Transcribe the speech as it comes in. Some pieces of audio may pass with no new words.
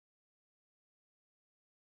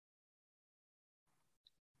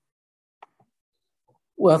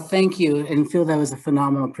Well, thank you, and Phil, that was a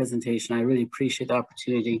phenomenal presentation. I really appreciate the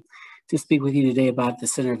opportunity to speak with you today about the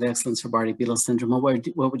Center of Excellence for Bardet-Biedl syndrome,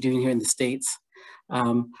 what we're doing here in the States.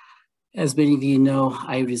 As many of you know,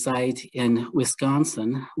 I reside in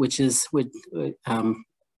Wisconsin, which is,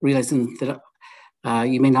 realizing that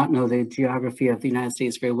you may not know the geography of the United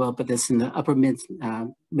States very well, but that's in the upper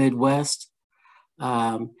Midwest.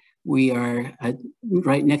 We are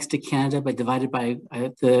right next to Canada, but divided by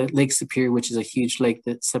the Lake Superior, which is a huge lake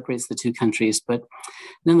that separates the two countries. But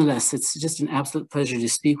nonetheless, it's just an absolute pleasure to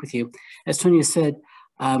speak with you. As Tonya said,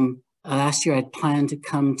 last year I'd planned to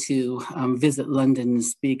come to visit London and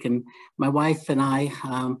speak, and my wife and I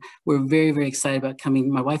were very, very excited about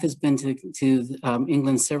coming. My wife has been to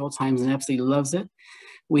England several times and absolutely loves it.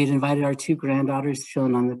 We had invited our two granddaughters,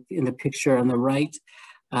 shown in the picture on the right,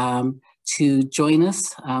 to join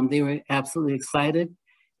us. They were absolutely excited,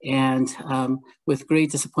 and with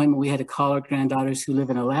great disappointment, we had to call our granddaughters who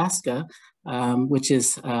live in Alaska, which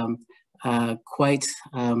is quite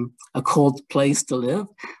a cold place to live,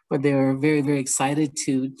 but they were very, very excited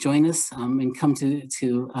to join us and come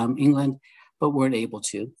to England, but weren't able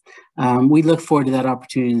to. We look forward to that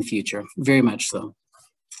opportunity in the future, very much so.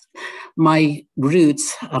 My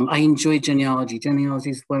roots, I enjoy genealogy.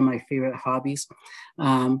 Genealogy is one of my favorite hobbies.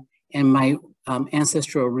 And my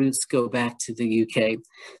ancestral roots go back to the UK.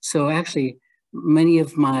 So actually, many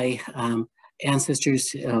of my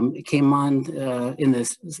ancestors came on in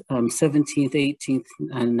the 17th, 18th,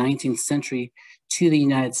 and 19th century to the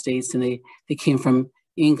United States, and they came from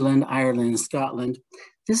England, Ireland, and Scotland.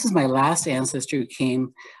 This is my last ancestor who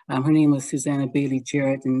came. Her name was Susanna Bailey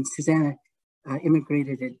Jarrett, and Susanna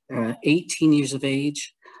immigrated at 18 years of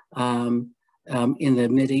age. In the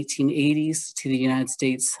mid-1880s to the United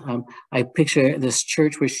States. I picture this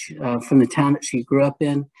church where she, from the town that she grew up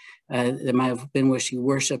in, that might have been where she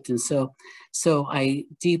worshiped. And so I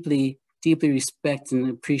deeply, deeply respect and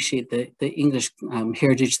appreciate the English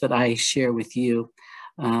heritage that I share with you.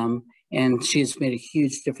 And she has made a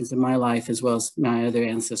huge difference in my life as well as my other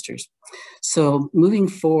ancestors. So moving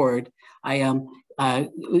forward, I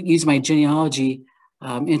use my genealogy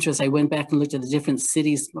interest. I went back and looked at the different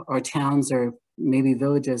cities or towns or maybe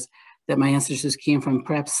villages that my ancestors came from.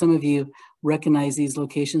 Perhaps some of you recognize these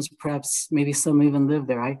locations, perhaps maybe some even live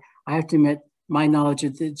there. I have to admit, my knowledge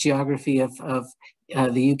of the geography of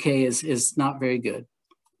the UK is not very good.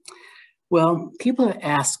 Well, people have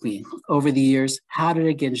asked me over the years, how did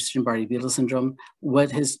I get interested in Bardet-Biedl syndrome?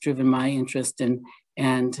 What has driven my interest and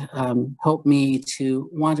helped me to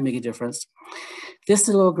want to make a difference? This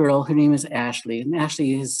little girl, her name is Ashley, and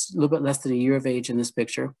Ashley is a little bit less than a year of age in this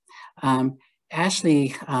picture.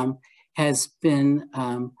 Ashley has been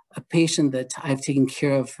a patient that I've taken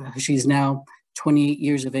care of. She's now 28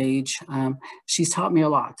 years of age. She's taught me a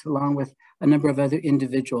lot, along with a number of other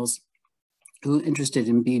individuals who are interested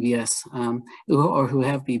in BBS or who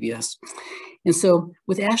have BBS. And so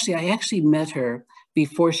with Ashley, I actually met her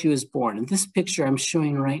before she was born. And this picture I'm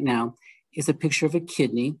showing right now is a picture of a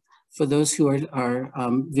kidney. For those who are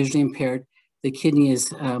visually impaired, the kidney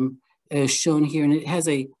is shown here, and it has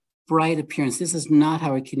a bright appearance. This is not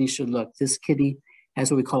how a kidney should look. This kidney has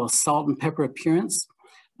what we call a salt and pepper appearance.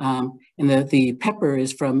 And the pepper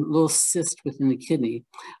is from little cysts within the kidney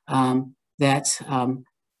that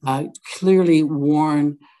clearly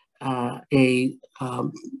warn a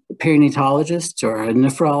perinatologist or a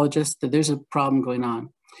nephrologist that there's a problem going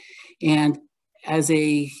on. And as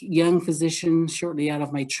a young physician, shortly out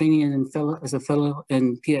of my training as a fellow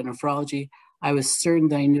in pediatric nephrology, I was certain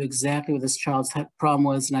that I knew exactly what this child's problem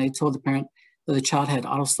was, and I told the parent that the child had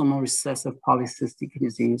autosomal recessive polycystic kidney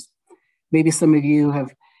disease. Maybe some of you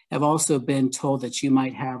have also been told that you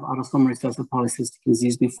might have autosomal recessive polycystic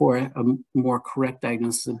disease before a more correct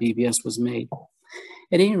diagnosis of BBS was made.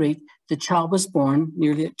 At any rate, the child was born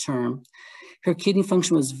nearly at term. Her kidney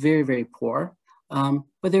function was very, very poor.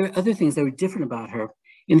 But there are other things that were different about her.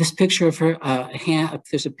 In this picture of her hand,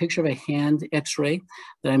 there's a picture of a hand X-ray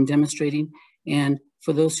that I'm demonstrating. And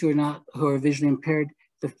for those who are visually impaired,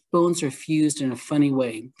 the bones are fused in a funny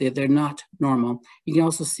way. They're not normal. You can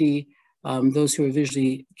also see those who are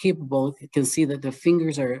visually capable can see that the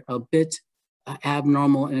fingers are a bit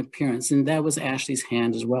abnormal in appearance. And that was Ashley's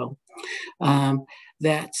hand as well.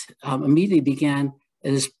 That immediately began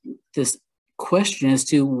this question as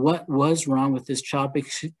to what was wrong with this child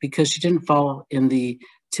because she didn't fall in the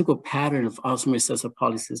typical pattern of autosomal recessive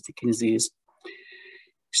polycystic kidney disease.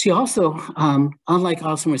 She also, unlike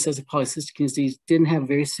autosomal recessive polycystic kidney disease, didn't have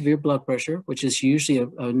very severe blood pressure, which is usually a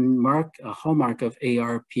hallmark of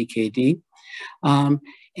ARPKD.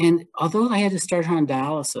 And although I had to start her on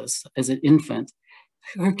dialysis as an infant,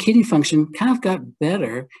 her kidney function kind of got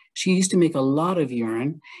better. She used to make a lot of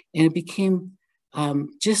urine, and it became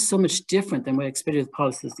just so much different than what I expected with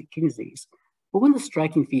polycystic kidney disease. But one of the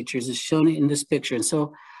striking features is shown in this picture. And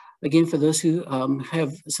so, again, for those who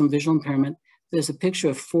have some visual impairment, there's a picture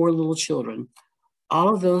of 4 little children.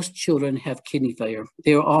 All of those children have kidney failure.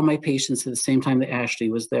 They were all my patients at the same time that Ashley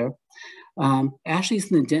was there. Ashley's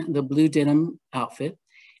in the blue denim outfit.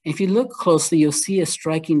 And if you look closely, you'll see a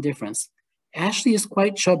striking difference. Ashley is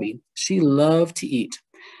quite chubby. She loved to eat.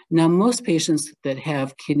 Now, most patients that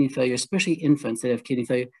have kidney failure, especially infants that have kidney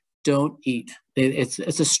failure, don't eat. It's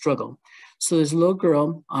a struggle. So there's a little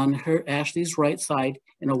girl on Ashley's right side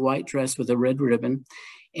in a white dress with a red ribbon,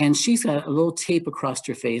 and she's got a little tape across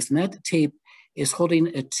her face, and that tape is holding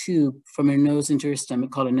a tube from her nose into her stomach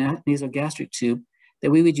called a nasogastric tube that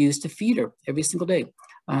we would use to feed her every single day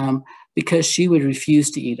because she would refuse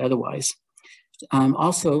to eat otherwise.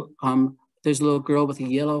 There's a little girl with a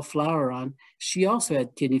yellow flower on. She also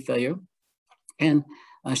had kidney failure, and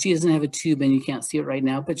she doesn't have a tube, and you can't see it right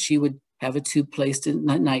now, but she would have a tube placed at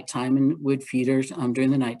nighttime and would feed her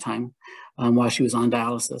during the nighttime while she was on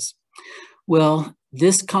dialysis. Well,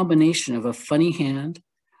 this combination of a funny hand,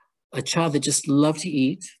 a child that just loved to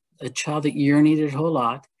eat, a child that urinated a whole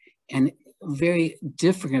lot, and very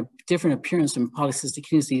different appearance from polycystic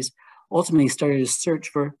kidney disease ultimately started a search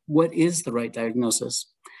for what is the right diagnosis.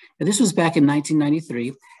 And this was back in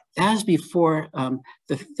 1993. That was before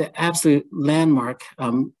the absolute landmark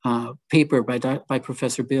paper by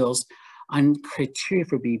Professor Bills on criteria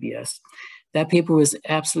for BBS. That paper was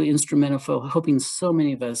absolutely instrumental for helping so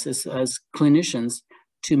many of us as clinicians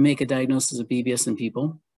to make a diagnosis of BBS in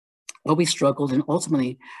people. Well, we struggled and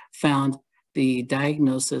ultimately found the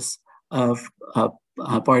diagnosis of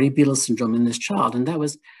Bardet-Biedl syndrome in this child, and that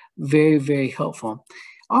was very, very helpful.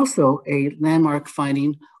 Also, a landmark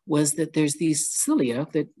finding was that there's these cilia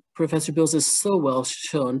that Professor Bills has so well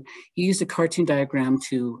shown. He used a cartoon diagram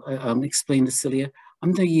to explain the cilia.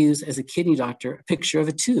 I'm going to use, as a kidney doctor, a picture of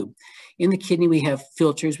a tube. In the kidney, we have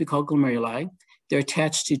filters we call glomeruli. They're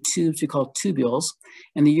attached to tubes we call tubules,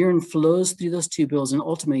 and the urine flows through those tubules and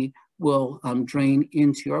ultimately will drain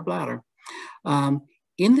into our bladder.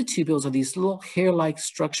 In the tubules are these little hair-like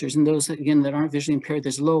structures, and those, again, that aren't visually impaired,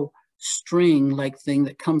 there's a little string-like thing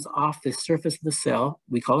that comes off the surface of the cell,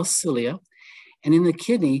 we call a cilia. And in the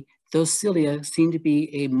kidney, those cilia seem to be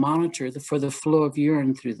a monitor for the flow of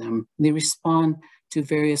urine through them. They respond to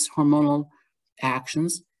various hormonal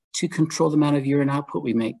actions to control the amount of urine output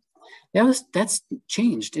we make. That's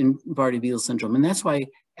changed in Bardet-Biedl syndrome, and that's why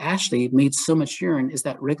Ashley made so much urine, is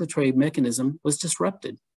that regulatory mechanism was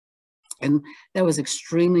disrupted. And that was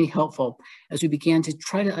extremely helpful as we began to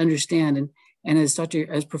try to understand, and as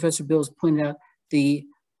Professor Bills pointed out, the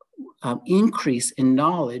increase in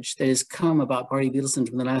knowledge that has come about Bardet-Biedl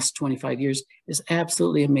syndrome in the last 25 years is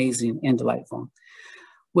absolutely amazing and delightful.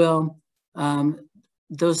 Well,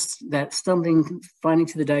 that stumbling finding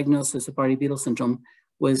to the diagnosis of Bardet-Biedl syndrome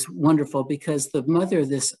was wonderful because the mother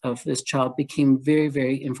of this child became very,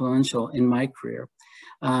 very influential in my career.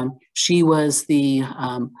 She was the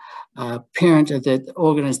parent that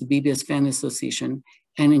organized the BBS Family Association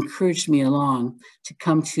and encouraged me along to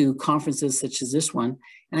come to conferences such as this one.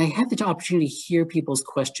 And I had the opportunity to hear people's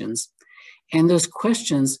questions. And those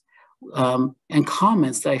questions and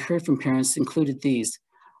comments that I heard from parents included these.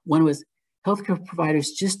 One was, healthcare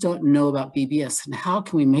providers just don't know about BBS, and how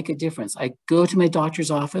can we make a difference? I go to my doctor's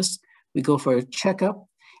office, we go for a checkup.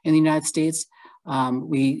 In the United States,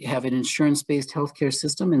 we have an insurance-based healthcare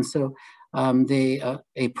system, and so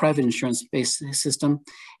a private insurance-based system,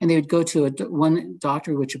 and they would go to one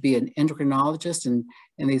doctor, which would be an endocrinologist, and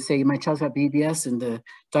they'd say, my child's got BBS, and the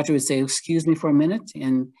doctor would say, excuse me for a minute,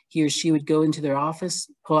 and he or she would go into their office,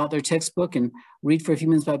 pull out their textbook, and read for a few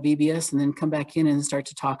minutes about BBS, and then come back in and start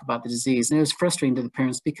to talk about the disease. And it was frustrating to the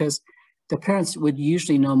parents because the parents would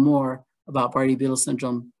usually know more about Bardet-Biedl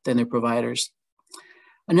syndrome than their providers.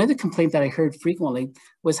 Another complaint that I heard frequently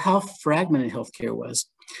was how fragmented healthcare was,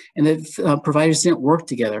 and that providers didn't work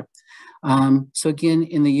together. So again,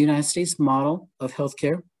 in the United States model of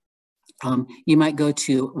healthcare, you might go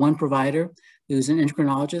to one provider who's an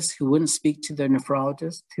endocrinologist who wouldn't speak to their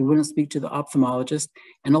nephrologist, who wouldn't speak to the ophthalmologist,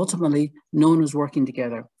 and ultimately no one was working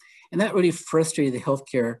together. And that really frustrated the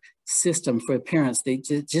healthcare system for parents. They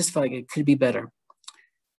just felt like it could be better.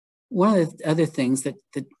 One of the other things that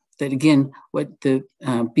again, what the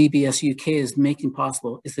BBS UK is making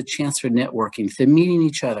possible is the chance for networking, for meeting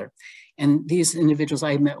each other. And these individuals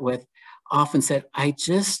I met with often said, I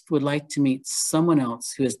just would like to meet someone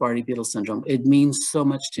else who has Bardet-Biedl syndrome. It means so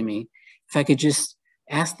much to me. If I could just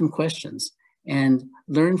ask them questions and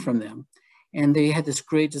learn from them. and they had this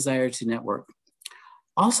great desire to network.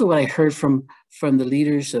 Also, what I heard from the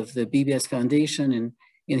leaders of the BBS Foundation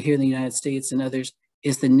and here in the United States and others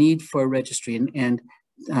is the need for a registry. And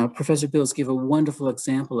Professor Bills gave a wonderful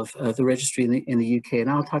example of the registry in the UK. And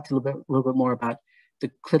I'll talk to you a little bit more about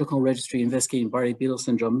the Clinical Registry investigating Bardet-Biedl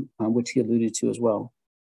syndrome, which he alluded to as well.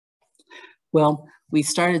 Well, we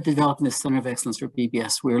started developing the Center of Excellence for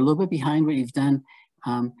BBS. We're a little bit behind what you've done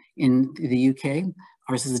in the UK.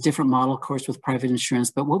 Ours is a different model, of course, with private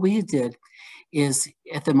insurance. But what we did is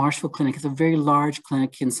at the Marshfield Clinic, it's a very large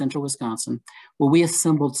clinic in central Wisconsin, where we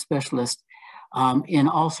assembled specialists in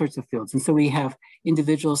all sorts of fields. And so we have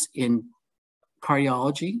individuals in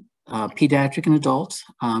cardiology, pediatric and adult,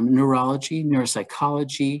 neurology,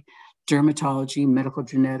 neuropsychology, dermatology, medical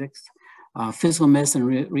genetics, physical medicine,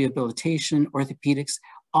 rehabilitation, orthopedics,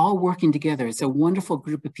 all working together. It's a wonderful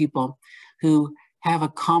group of people who have a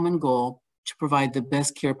common goal to provide the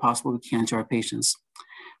best care possible we can to our patients.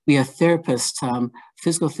 We have therapists,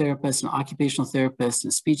 physical therapists and occupational therapists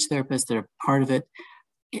and speech therapists that are part of it.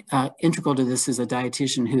 Integral to this is a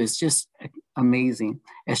dietitian who is just amazing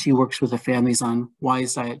as she works with the families on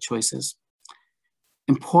wise diet choices.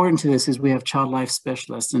 Important to this is we have child life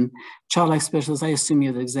specialists, and child life specialists, I assume you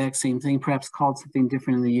have the exact same thing, perhaps called something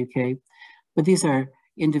different in the UK, but these are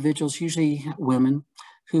individuals, usually women,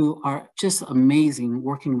 who are just amazing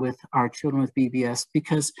working with our children with BBS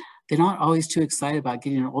because they're not always too excited about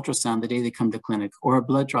getting an ultrasound the day they come to clinic, or a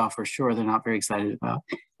blood draw for sure they're not very excited about.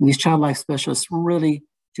 And these child life specialists really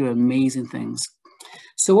do amazing things.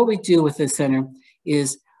 So what we do with this center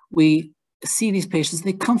is we see these patients.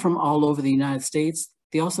 They come from all over the United States.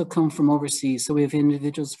 They also come from overseas. So we have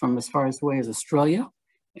individuals from as far away as Australia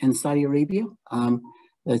and Saudi Arabia,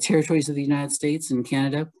 the territories of the United States and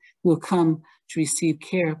Canada, who will come to receive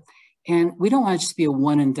care. And we don't want to just be a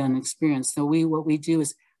one and done experience. So what we do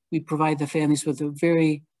is we provide the families with a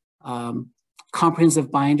very comprehensive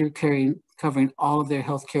binder covering all of their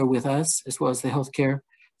healthcare with us, as well as the healthcare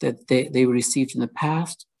that they received in the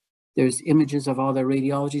past. There's images of all their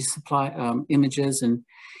radiology supply images, and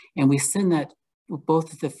we send that both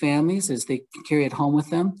to the families as they carry it home with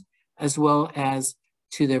them, as well as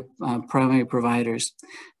to their primary providers,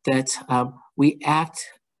 that we act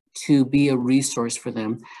to be a resource for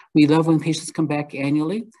them. We love when patients come back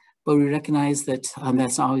annually, but we recognize that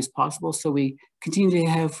that's not always possible. So we continue to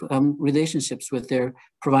have relationships with their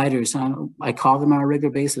providers. I call them on a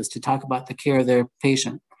regular basis to talk about the care of their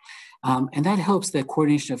patient. And that helps the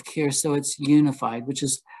coordination of care so it's unified, which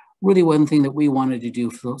is really one thing that we wanted to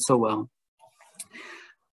do so well.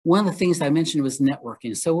 One of the things I mentioned was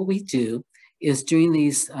networking. So what we do is during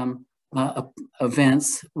these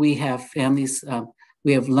events, we have families,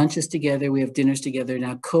 we have lunches together, we have dinners together.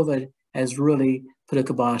 Now COVID has really put a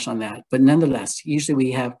kibosh on that, but nonetheless, usually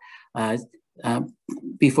we have,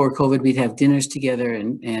 before COVID, we'd have dinners together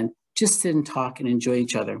and just sit and talk and enjoy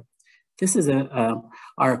each other. This is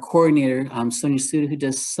our coordinator, Sonia Suda, who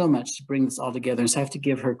does so much to bring this all together. And so I have to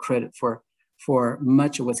give her credit for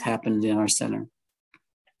much of what's happened in our center.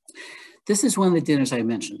 This is one of the dinners I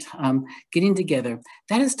mentioned, getting together.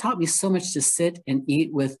 That has taught me so much to sit and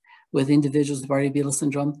eat with individuals with Bardet-Biedl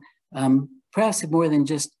syndrome. Perhaps more than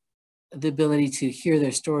just the ability to hear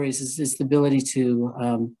their stories is the ability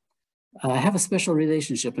to have a special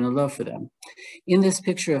relationship and a love for them. In this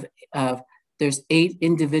picture of there's 8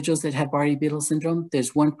 individuals that have Bardet-Biedl syndrome.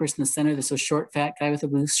 There's one person in the center. There's a short, fat guy with a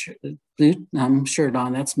blue shirt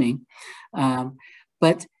on. That's me.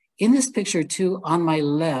 But in this picture too, on my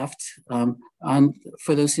left,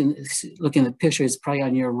 for those who look in the picture, it's probably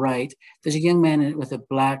on your right, there's a young man with a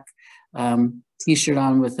black t-shirt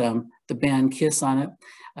on with the band KISS on it.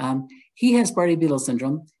 He has Bardet-Biedl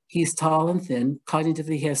syndrome. He's tall and thin.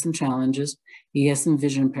 Cognitively, he has some challenges. He has some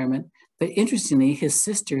vision impairment. But interestingly, his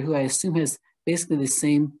sister, who I assume has basically the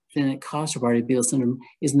same genetic cause of Bardet-Biedl syndrome,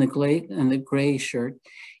 is in the gray shirt.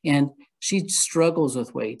 And she struggles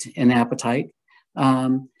with weight and appetite.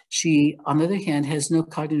 She, on the other hand, has no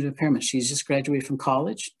cognitive impairment. She's just graduated from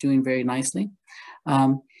college, doing very nicely.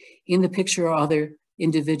 In the picture are other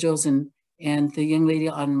individuals, and the young lady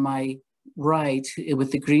on my right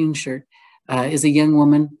with the green shirt is a young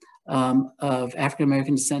woman of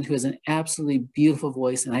African-American descent who has an absolutely beautiful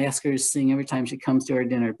voice. And I ask her to sing every time she comes to our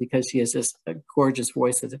dinner because she has this gorgeous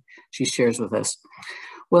voice that she shares with us.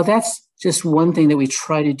 Well, that's just one thing that we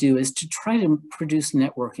try to do, is to try to produce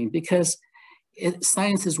networking, because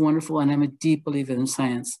science is wonderful, and I'm a deep believer in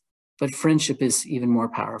science, but friendship is even more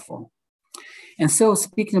powerful. And so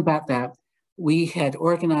speaking about that, we had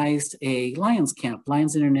organized a Lions Camp,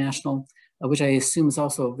 Lions International, which I assume is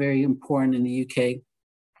also very important in the UK.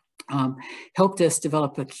 helped us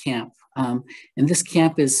develop a camp. And this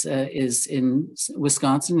camp is in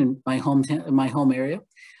Wisconsin, in my home area.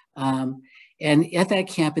 And at that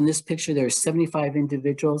camp, in this picture, there are 75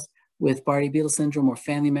 individuals with Bardet-Biedl syndrome or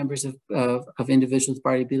family members of individuals with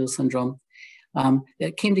Bardet-Biedl syndrome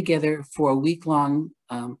that came together for a week-long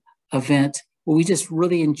event where we just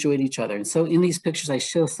really enjoyed each other. And so in these pictures, I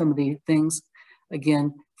show some of the things.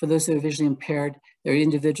 Again, for those that are visually impaired, there are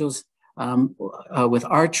individuals with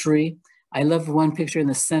archery. I love one picture in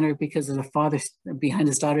the center because there's a father behind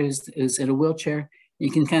his daughter who's in a wheelchair. You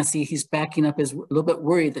can kind of see he's backing up, is a little bit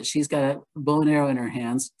worried that she's got a bow and arrow in her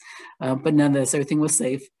hands, but nonetheless, everything was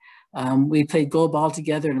safe. We played goalball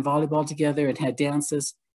together and volleyball together and had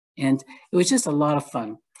dances, and it was just a lot of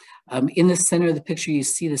fun. In the center of the picture, you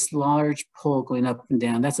see this large pole going up and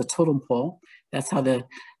down. That's a totem pole. That's how the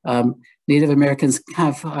Native Americans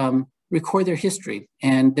kind of record their history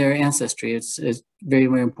and their ancestry. It's very,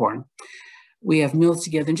 very important. We have meals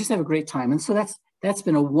together and just have a great time. And so that's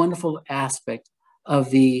been a wonderful aspect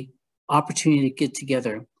of the opportunity to get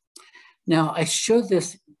together. Now, I showed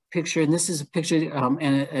this picture, and this is a picture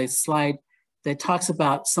and a slide that talks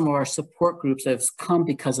about some of our support groups that have come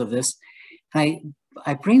because of this. And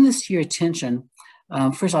I bring this to your attention.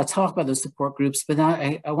 First, I'll talk about those support groups, but now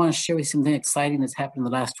I want to share with you something exciting that's happened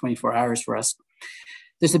in the last 24 hours for us.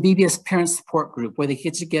 There's a BBS parent support group where they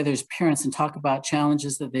get together as parents and talk about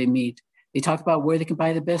challenges that they meet. They talk about where they can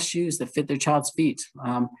buy the best shoes that fit their child's feet.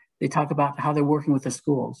 They talk about how they're working with the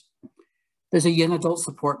schools. There's a young adult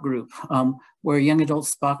support group where young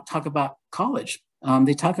adults talk about college.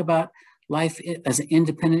 They talk about life as an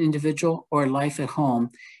independent individual or life at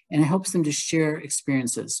home, and it helps them to share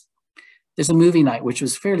experiences. There's a movie night, which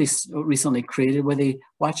was fairly recently created, where they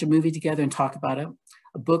watch a movie together and talk about it.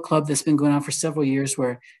 A book club that's been going on for several years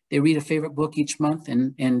where they read a favorite book each month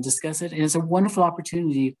and discuss it. And it's a wonderful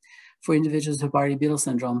opportunity for individuals with Bardet-Biedl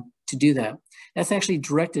syndrome to do that. That's actually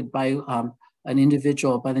directed by an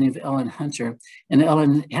individual by the name of Ellen Hunter. And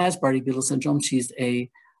Ellen has Bardet-Biedl syndrome. She's a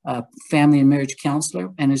family and marriage counselor,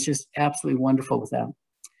 and is just absolutely wonderful with that.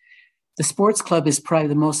 The sports club is probably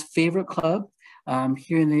the most favorite club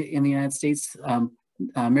here in the United States.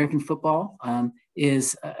 American football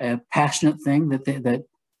is a passionate thing that the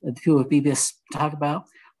people with BBS talk about.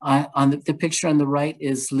 On the picture on the right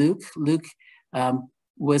is Luke. Luke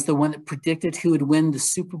was the one that predicted who would win the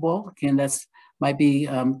Super Bowl. Again, that's might be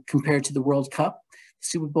compared to the World Cup. The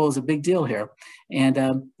Super Bowl is a big deal here.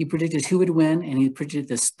 And he predicted who would win, and he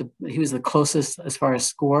predicted he was the closest as far as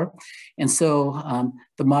score. And so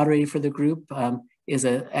the moderator for the group is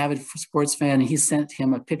an avid sports fan, and he sent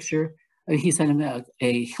him a picture. He sent him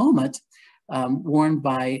a helmet worn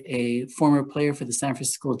by a former player for the San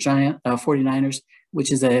Francisco 49ers,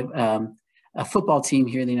 which is a football team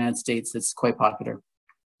here in the United States that's quite popular.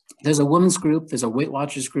 There's a women's group, there's a Weight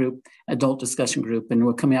Watchers group, adult discussion group, and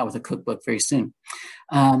we're coming out with a cookbook very soon.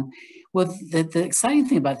 Well, the exciting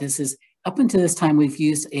thing about this is up until this time, we've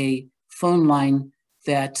used a phone line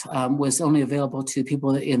that was only available to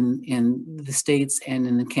people in the States and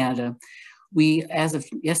in Canada. We, as of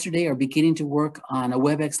yesterday, are beginning to work on a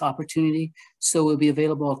WebEx opportunity, so it will be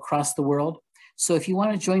available across the world. So if you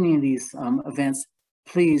want to join any of these events,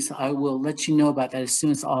 please, I will let you know about that as soon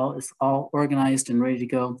as it's all organized and ready to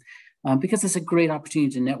go, because it's a great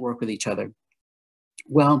opportunity to network with each other.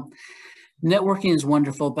 Well, networking is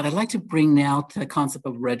wonderful, but I'd like to bring now to the concept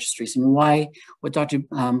of registries and what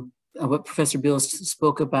Professor Bill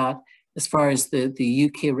spoke about as far as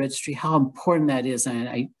the UK registry, how important that is, and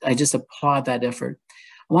I just applaud that effort.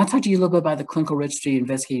 I want to talk to you a little bit about the Clinical Registry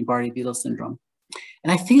investigating Bardet-Biedl syndrome.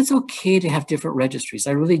 And I think it's okay to have different registries.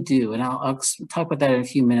 I really do. And I'll talk about that in a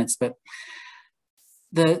few minutes. But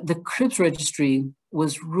the CRIBS registry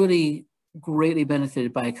was really greatly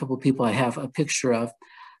benefited by a couple of people I have a picture of.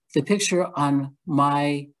 The picture on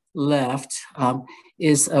my left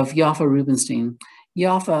is of Yafa Rubinstein.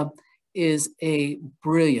 Yafa is a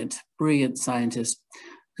brilliant, brilliant scientist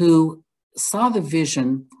who saw the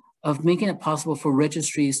vision of making it possible for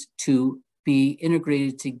registries to be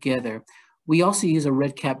integrated together. We also use a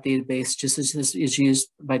REDCap database, just as this is used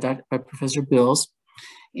by Professor Bills.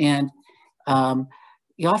 And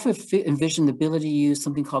Yafa envisioned the ability to use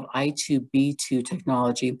something called I2B2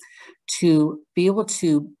 technology to be able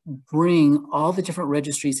to bring all the different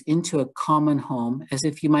registries into a common home, as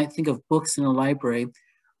if you might think of books in a library,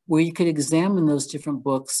 where you could examine those different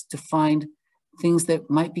books to find things that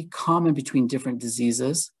might be common between different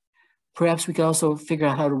diseases. Perhaps we could also figure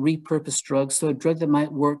out how to repurpose drugs. So a drug that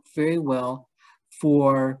might work very well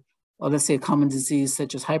for, let's say, a common disease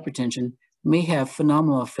such as hypertension may have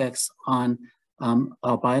phenomenal effects on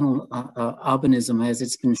albino albinism, as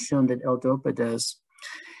it's been shown that L-DOPA does.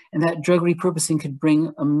 And that drug repurposing could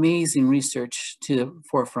bring amazing research to the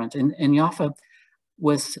forefront. And Yafa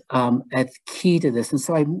was at key to this. And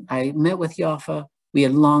so I met with Yafa. We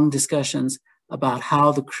had long discussions about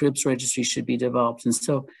how the CRIBS registry should be developed. And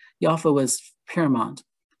so Yafa was paramount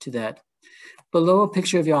to that. Below a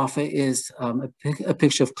picture of Yafa is a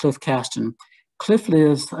picture of Cliff Caston. Cliff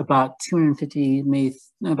lives about 250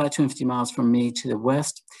 miles from me to the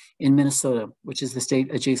west in Minnesota, which is the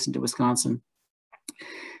state adjacent to Wisconsin.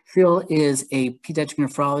 Phil is a pediatric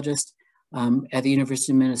nephrologist at the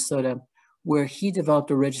University of Minnesota, where he developed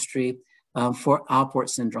a registry for Alport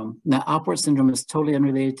syndrome. Now, Alport syndrome is totally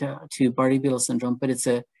unrelated to Bardet-Biedl syndrome, but it's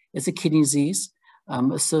a kidney disease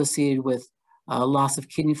associated with loss of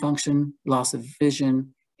kidney function, loss of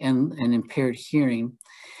vision, and impaired hearing.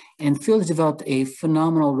 And Phil developed a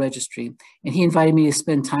phenomenal registry, and he invited me to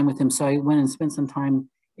spend time with him. So I went and spent some time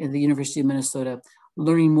at the University of Minnesota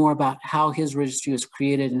learning more about how his registry was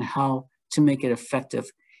created and how to make it effective.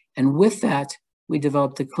 And with that, we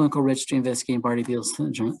developed the Clinical Registry investigating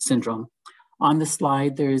Bardet-Biedl syndrome. On the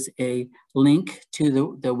slide, there's a link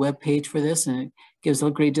to the web page for this, and it gives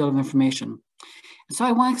a great deal of information. So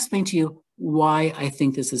I want to explain to you why I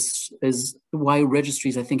think this is why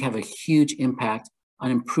registries, I think, have a huge impact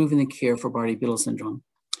on improving the care for Bardet-Biedl syndrome.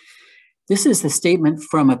 This is a statement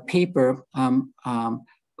from a paper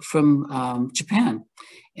from Japan,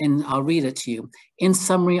 and I'll read it to you. In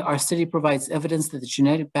summary, our study provides evidence that the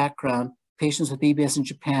genetic background patients with BBS in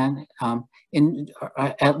Japan are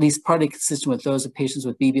at least partly consistent with those of patients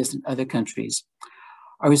with BBS in other countries.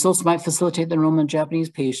 Our results might facilitate the enrollment of Japanese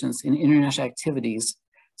patients in international activities,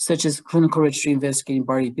 such as Clinical Registry investigating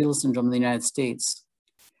Bardet-Biedl syndrome in the United States.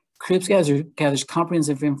 CRIBS gathers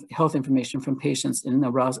comprehensive health information from patients and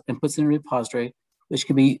puts it in a repository, which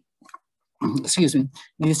can be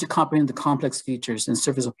used to comprehend the complex features and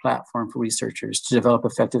serve as a platform for researchers to develop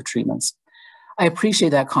effective treatments. I appreciate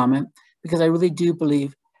that comment because I really do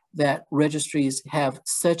believe that registries have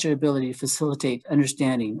such an ability to facilitate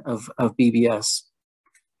understanding of BBS.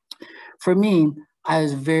 For me, I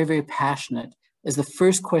was very, very passionate, as the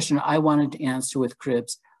first question I wanted to answer with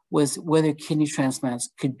CRIBS was whether kidney transplants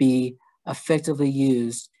could be effectively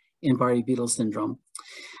used in Bardet-Biedl syndrome,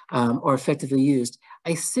 or effectively used.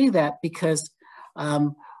 I say that because,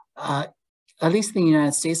 at least in the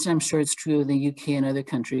United States, and I'm sure it's true in the UK and other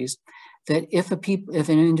countries, that if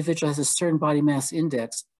an individual has a certain body mass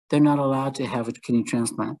index, they're not allowed to have a kidney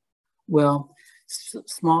transplant. Well,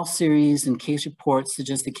 small series and case reports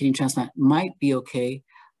suggest that kidney transplant might be okay,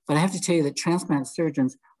 but I have to tell you that transplant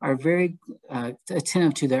surgeons are very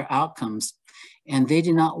attentive to their outcomes, and they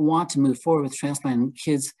do not want to move forward with transplanting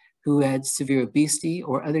kids who had severe obesity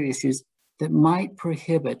or other issues that might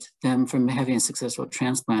prohibit them from having a successful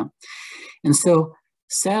transplant. And so,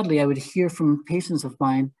 sadly, I would hear from patients of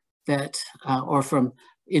mine that, or from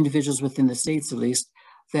individuals within the States at least,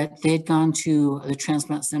 that they had gone to the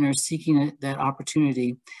transplant center seeking that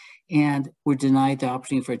opportunity and were denied the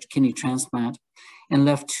opportunity for a kidney transplant and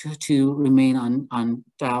left to remain on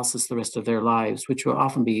dialysis the rest of their lives, which will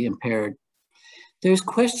often be impaired. There's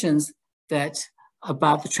questions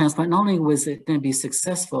about the transplant. Not only was it going to be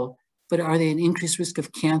successful, but are they an increased risk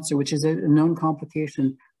of cancer, which is a known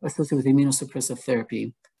complication associated with immunosuppressive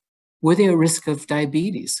therapy? Were they at risk of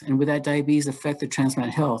diabetes? And would that diabetes affect the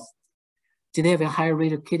transplant health? Do they have a higher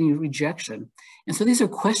rate of kidney rejection? And so these are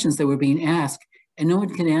questions that were being asked, and no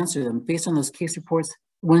one can answer them. Based on those case reports,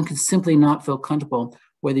 one could simply not feel comfortable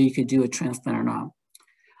whether you could do a transplant or not.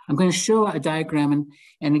 I'm going to show a diagram,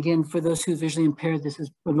 and again, for those who are visually impaired, this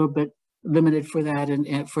is a little bit limited for that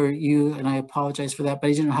and for you, and I apologize for that, but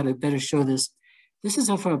I didn't know how to better show this. This is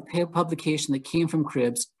from a publication that came from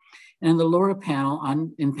CRIBS, and in the lower panel,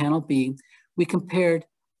 in panel B, we compared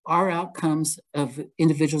our outcomes of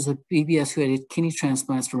individuals with BBS who had kidney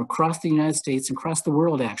transplants from across the United States and across the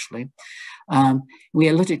world, actually. We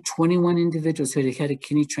had looked at 21 individuals who had a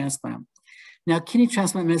kidney transplant. Now, kidney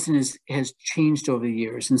transplant medicine has changed over the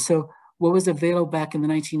years. And so what was available back in the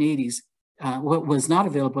 1980s, what was not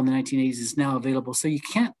available in the 1980s is now available. So you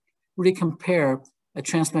can't really compare a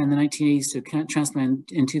transplant in the 1980s to a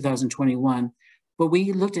transplant in 2021. But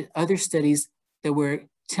we looked at other studies that were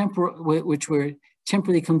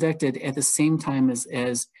temporarily conducted at the same time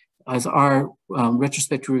as our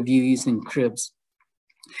retrospective review using CRIBS.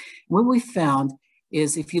 What we found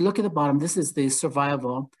is, if you look at the bottom, this is the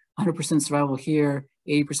survival, 100% survival here,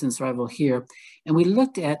 80% survival here. And we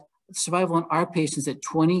looked at survival in our patients at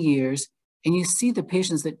 20 years, and you see the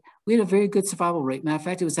patients that we had a very good survival rate. Matter of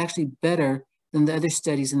fact, it was actually better than the other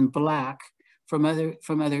studies in black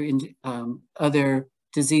from other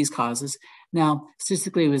disease causes. Now,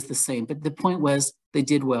 statistically, it was the same, but the point was they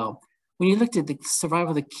did well. When you looked at the survival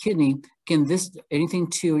of the kidney, again, anything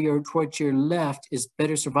towards your left is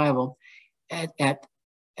better survival.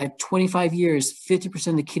 At 25 years, 50%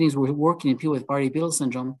 of the kidneys were working in people with Bardet-Biedl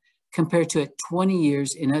syndrome, compared to at 20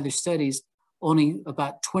 years in other studies, only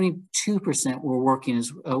about 22% were working,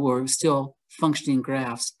 were still functioning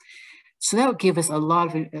grafts. So that gave us a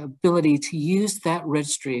lot of ability to use that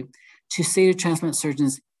registry to say to transplant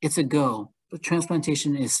surgeons, it's a go, but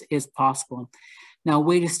transplantation is possible. Now,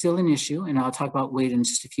 weight is still an issue, and I'll talk about weight in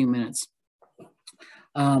just a few minutes.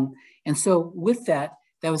 And so with that,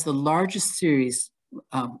 that was the largest series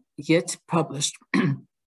yet published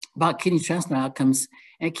about kidney transplant outcomes,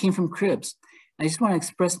 and it came from cribs. I just want to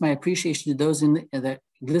express my appreciation to those that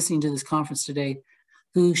listening to this conference today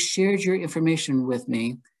who shared your information with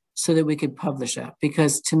me so that we could publish that,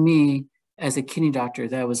 because to me, as a kidney doctor,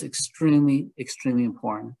 that was extremely, extremely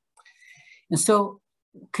important. And so,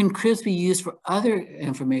 can cribs be used for other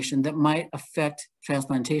information that might affect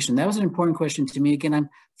transplantation? That was an important question to me. Again, I'm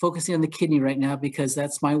focusing on the kidney right now because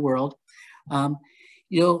that's my world.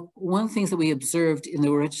 You know, one of the things that we observed in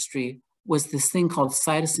the registry was this thing called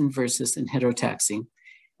situs inversus and heterotaxy.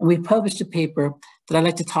 And we published a paper that I'd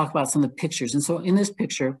like to talk about some of the pictures. And so in this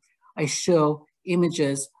picture, I show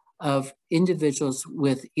images of individuals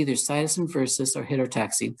with either situs inversus or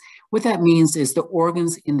heterotaxy. What that means is the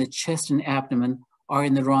organs in the chest and abdomen are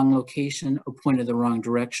in the wrong location or pointed the wrong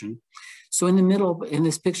direction. So in the middle, in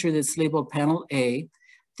this picture that's labeled panel A,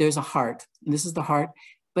 there's a heart, and this is the heart.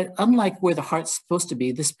 But unlike where the heart's supposed to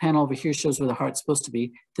be, this panel over here shows where the heart's supposed to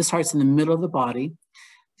be. This heart's in the middle of the body.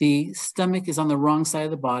 The stomach is on the wrong side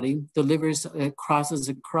of the body. The liver crosses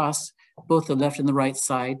across both the left and the right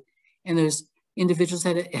side. And there's individuals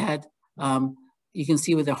that had, you can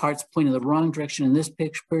see where the heart's pointing the wrong direction. In this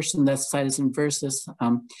person, that's situs inversus.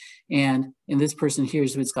 And in this person here,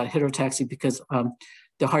 it's got heterotaxy because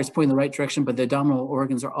the heart's pointing the right direction, but the abdominal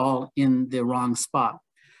organs are all in the wrong spot.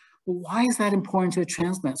 Well, why is that important to a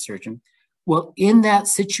transplant surgeon? Well, in that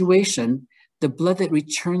situation, the blood that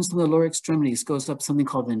returns from the lower extremities goes up something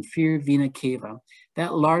called the inferior vena cava.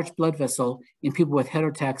 That large blood vessel in people with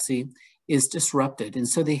heterotaxy is disrupted. And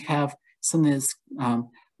so they have something that's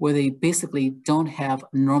where they basically don't have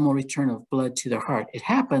a normal return of blood to their heart. It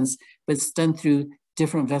happens, but it's done through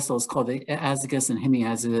different vessels called the azygos and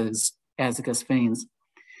hemiazygos veins.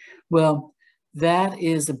 Well, that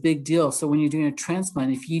is a big deal. So when you're doing a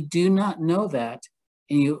transplant, if you do not know that,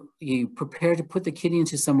 and you prepare to put the kidney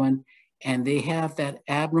into someone and they have that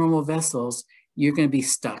abnormal vessels, you're going to be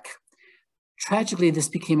stuck. Tragically, this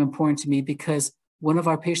became important to me because one of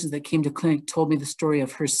our patients that came to clinic told me the story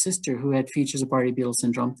of her sister who had features of Bardet-Biedl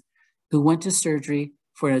syndrome, who went to surgery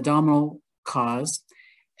for an abdominal cause.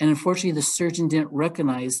 And unfortunately, the surgeon didn't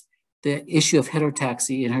recognize the issue of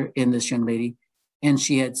heterotaxy in this young lady. And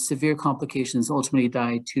she had severe complications, ultimately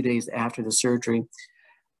died 2 days after the surgery.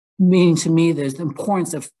 Meaning to me, there's the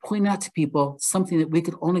importance of pointing out to people something that we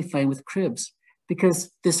could only find with cribs,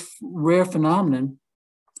 because this rare phenomenon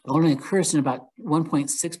only occurs in about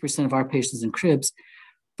 1.6% of our patients in cribs,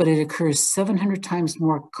 but it occurs 700 times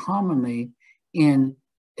more commonly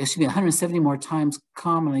 170 more times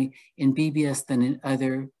commonly in BBS than in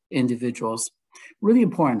other individuals. Really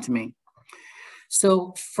important to me.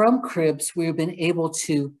 So from cribs, we've been able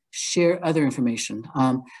to share other information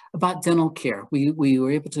about dental care. We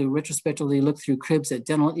were able to retrospectively look through cribs at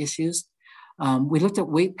dental issues. We looked at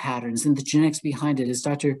weight patterns and the genetics behind it.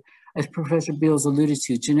 As Professor Beals alluded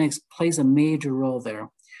to, genetics plays a major role there.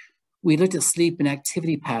 We looked at sleep and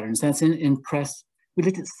activity patterns. That's in press. We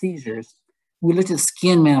looked at seizures. We looked at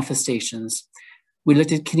skin manifestations. We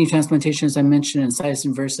looked at kidney transplantation, as I mentioned, and situs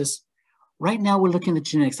inversus. Right now, we're looking at the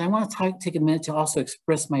genetics. I want to take a minute to also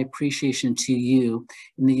express my appreciation to you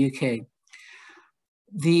in the UK.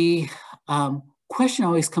 The question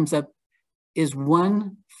always comes up, is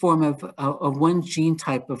one form of one gene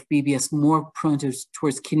type of BBS more prone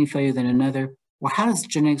towards kidney failure than another? Or how does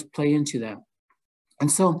genetics play into that?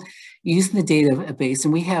 And so using the database,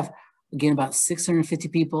 and we have, again, about 650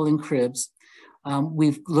 people in cribs,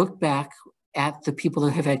 we've looked back at the people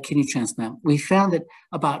that have had kidney transplant. We found that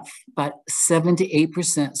about 7 to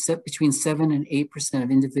 8%, between 7 and 8%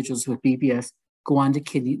 of individuals with BBS go on to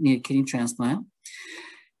need a kidney transplant.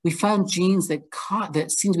 We found genes that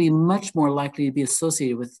seem to be much more likely to be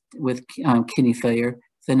associated with kidney failure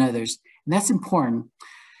than others. And that's important.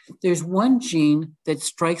 There's one gene that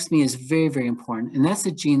strikes me as very, very important, and that's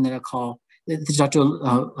a gene that I call,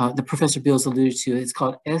 the Professor Beals alluded to. It's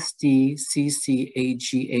called SDCCAG8,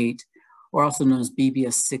 or also known as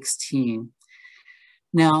BBS16.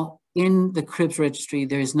 Now, in the CRIBS registry,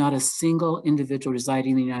 there is not a single individual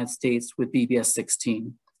residing in the United States with BBS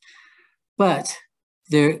 16. But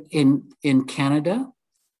they're in Canada,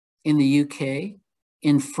 in the UK,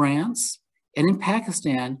 in France, and in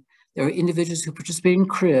Pakistan, there are individuals who participate in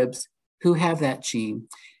CRIBS who have that gene.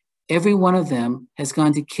 Every one of them has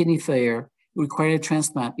gone to kidney failure, required a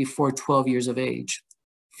transplant before 12 years of age.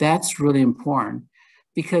 That's really important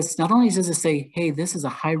because not only does it say, hey, this is a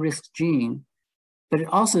high-risk gene, but it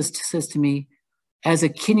also says to me, as a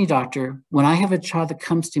kidney doctor, when I have a child that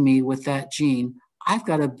comes to me with that gene, I've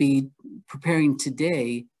got to be preparing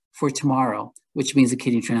today for tomorrow, which means a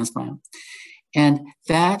kidney transplant. And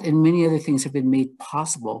that and many other things have been made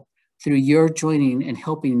possible through your joining and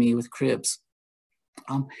helping me with CRIBS.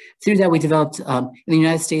 Through that, we developed, in the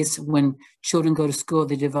United States, when children go to school,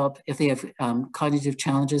 they develop, if they have cognitive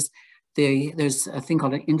challenges, there's a thing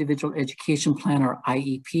called an individual education plan, or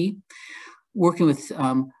IEP. Working with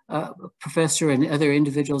a professor and other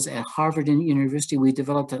individuals at Harvard and University, we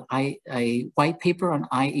developed a white paper on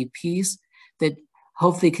IEPs that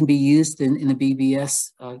hopefully can be used in the BBS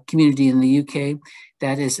community in the UK.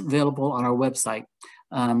 That is available on our website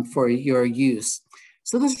for your use.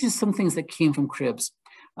 So those are just some things that came from CRIBS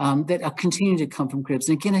that continue to come from CRIBS.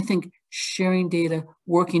 And again, I think sharing data,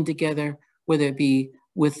 working together, whether it be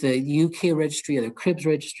with the UK registry or the CRIBS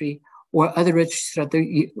registry or other registries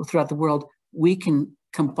throughout the world, we can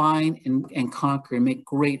combine and conquer and make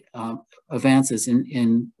great advances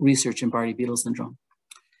in research in Bardet-Biedl syndrome.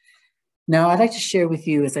 Now, I'd like to share with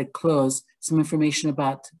you, as I close, some information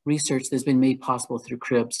about research that's been made possible through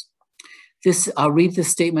CRIBS. I'll read this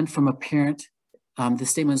statement from a parent. The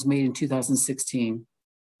statement was made in 2016.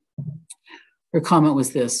 Her comment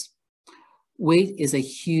was this: weight is a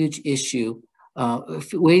huge issue.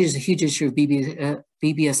 Weight is a huge issue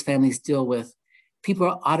BBS families deal with. People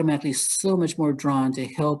are automatically so much more drawn to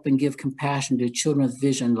help and give compassion to children with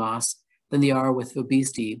vision loss than they are with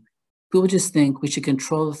obesity. People just think we should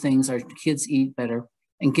control the things our kids eat better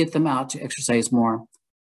and get them out to exercise more.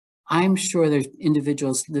 I'm sure there's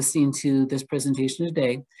individuals listening to this presentation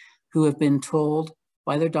today who have been told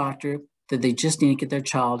by their doctor that they just need to get their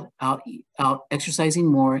child out exercising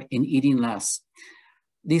more and eating less.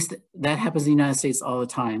 That happens in the United States all the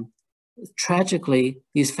time. Tragically,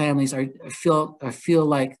 these families feel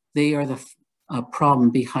like they are the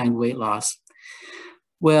problem behind weight loss.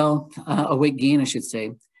 Well, a weight gain, I should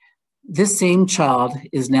say. This same child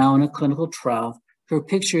is now in a clinical trial. Her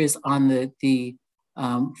picture is on the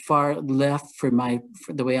far left for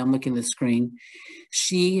the way I'm looking at the screen.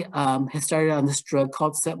 She has started on this drug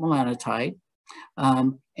called setmelanotide.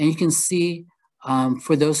 And you can see,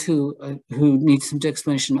 for those who need some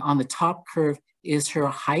explanation, on the top curve is her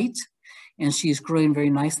height. And she's growing very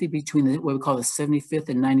nicely between what we call the 75th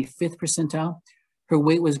and 95th percentile. Her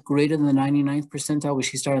weight was greater than the 99th percentile when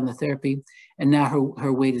she started on the therapy. And now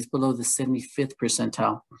her weight is below the 75th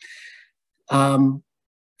percentile.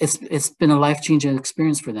 It's been a life-changing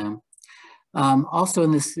experience for them. Also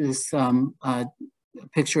in this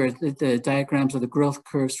picture, the diagrams of the growth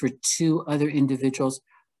curves for two other individuals,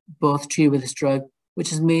 both treated with this drug, which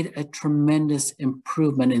has made a tremendous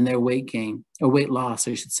improvement in their weight gain, or weight loss,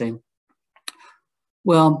 I should say.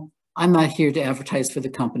 Well, I'm not here to advertise for the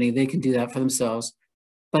company. They can do that for themselves.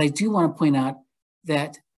 But I do want to point out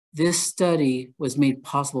that this study was made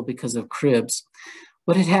possible because of CRIBS.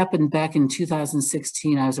 What had happened back in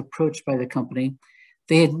 2016, I was approached by the company.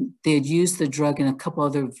 They had used the drug in a couple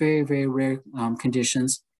other very, very rare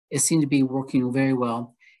conditions. It seemed to be working very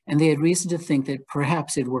well. And they had reason to think that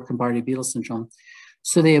perhaps it'd work in Bardet-Biedl syndrome.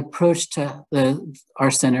 So they approached our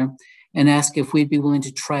center and asked if we'd be willing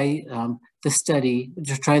to try the study,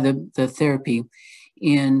 to try the therapy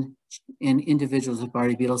in individuals with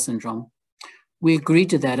Bardet-Biedl syndrome. We agreed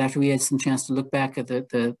to that after we had some chance to look back at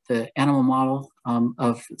the animal model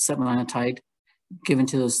of setmelanotide given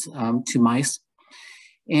to those two mice.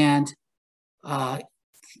 And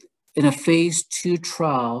in a phase 2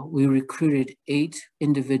 trial, we recruited 8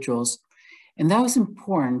 individuals. And that was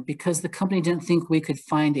important because the company didn't think we could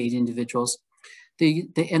find 8 individuals. The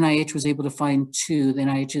NIH was able to find 2. The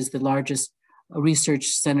NIH is the largest research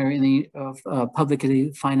center in the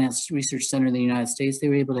publicly financed research center in the United States. They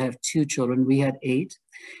were able to have 2 children. We had 8. And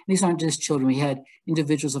these aren't just children. We had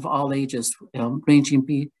individuals of all ages,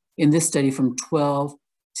 ranging in this study from 12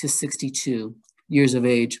 to 62 years of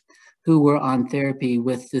age, who were on therapy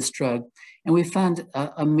with this drug. And we found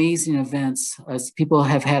amazing events as people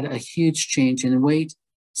have had a huge change in weight,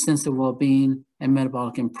 sense of well-being, and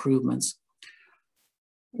metabolic improvements.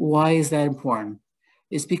 Why is that important?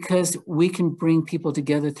 It's because we can bring people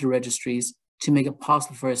together through registries to make it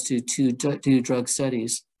possible for us to do drug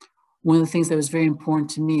studies. One of the things that was very important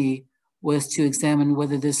to me was to examine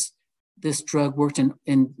whether this drug worked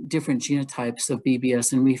in different genotypes of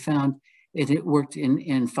BBS, and we found it worked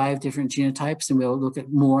in 5 different genotypes, and we'll look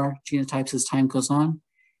at more genotypes as time goes on.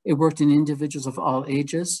 It worked in individuals of all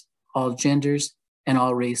ages, all genders, and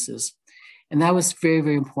all races. And that was very,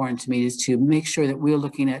 very important to me, is to make sure that we're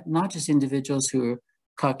looking at not just individuals who are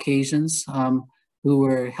Caucasians, who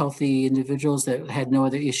were healthy individuals that had no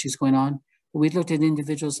other issues going on, but we looked at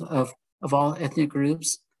individuals of all ethnic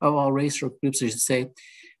groups, of all racial groups, I should say,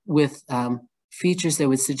 with features that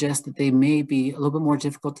would suggest that they may be a little bit more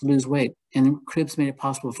difficult to lose weight. And CRIBS made it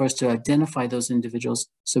possible for us to identify those individuals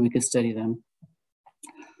so we could study them.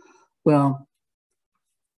 Well,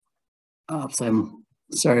 oops, I'm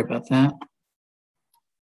sorry about that.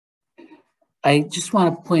 I just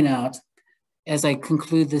want to point out, as I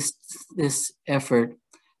conclude this effort,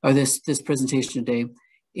 or this presentation today,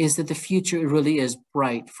 is that the future really is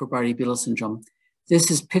bright for Bardet-Biedl syndrome. This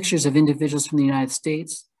is pictures of individuals from the United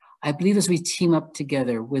States. I believe as we team up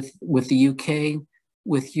together with the UK,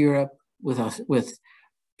 with Europe, with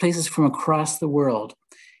places from across the world,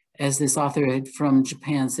 as this author from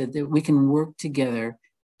Japan said, that we can work together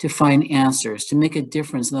to find answers, to make a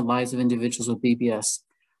difference in the lives of individuals with BBS.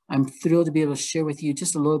 I'm thrilled to be able to share with you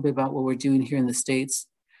just a little bit about what we're doing here in the States.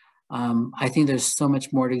 I think there's so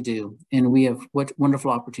much more to do, and we have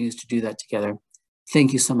wonderful opportunities to do that together.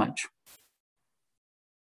 Thank you so much.